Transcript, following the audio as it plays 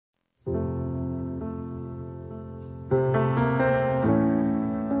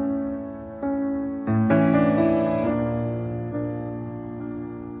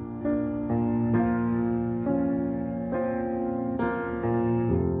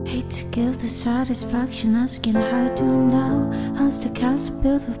Hate to give the satisfaction asking how do now. How's the castle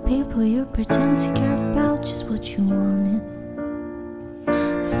built of people you pretend to care about just what you wanted?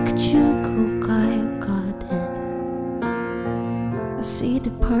 Look at you, cool guy who got it. I see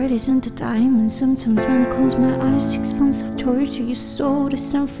the parties and the diamonds. Sometimes when I close my eyes, 6 months of torture you sold us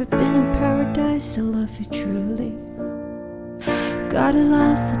some forbidden paradise. I love you truly. Gotta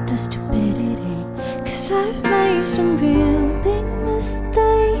laugh at the stupidity, 'cause I've made some real big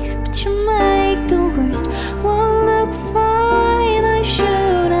mistakes, but you make the worst one look fine. I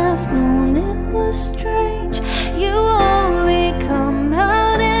should have known it was strange. You only come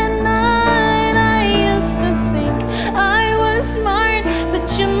out at night. I used to think I was smart, but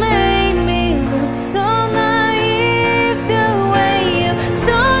you made me look so naive. The way you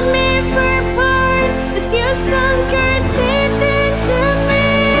sold me for parts as you sunk your teeth into me.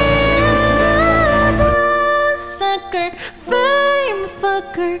 Bloodsucker, fame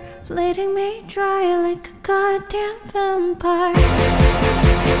fucker, bleeding me dry like a goddamn vampire.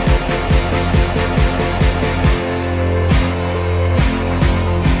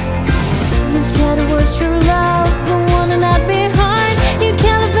 You said it was true love, the one that I'd be hard. You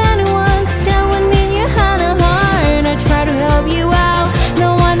can't love anyone, 'cause that would mean you had a heart. I try to help you out, no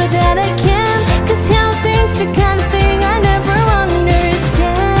wonder that I can't, 'cause how things the kind of thing I never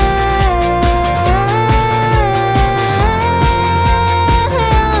understand.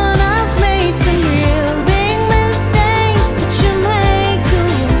 I've made some real big mistakes, but you make the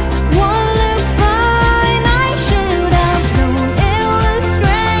worst one look fine. I should have known it was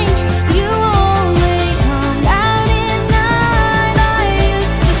strange. You only come out at night. I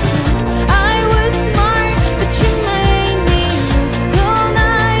used to think I was smart, but you made me look so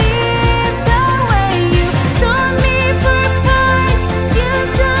naive. The way you sold me for parts as you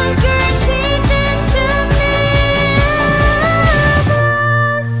sunk your teeth into me.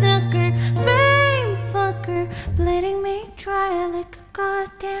 Bloodsucker, fame fucker, bleeding me dry like a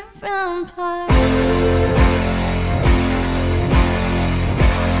goddamn vampire.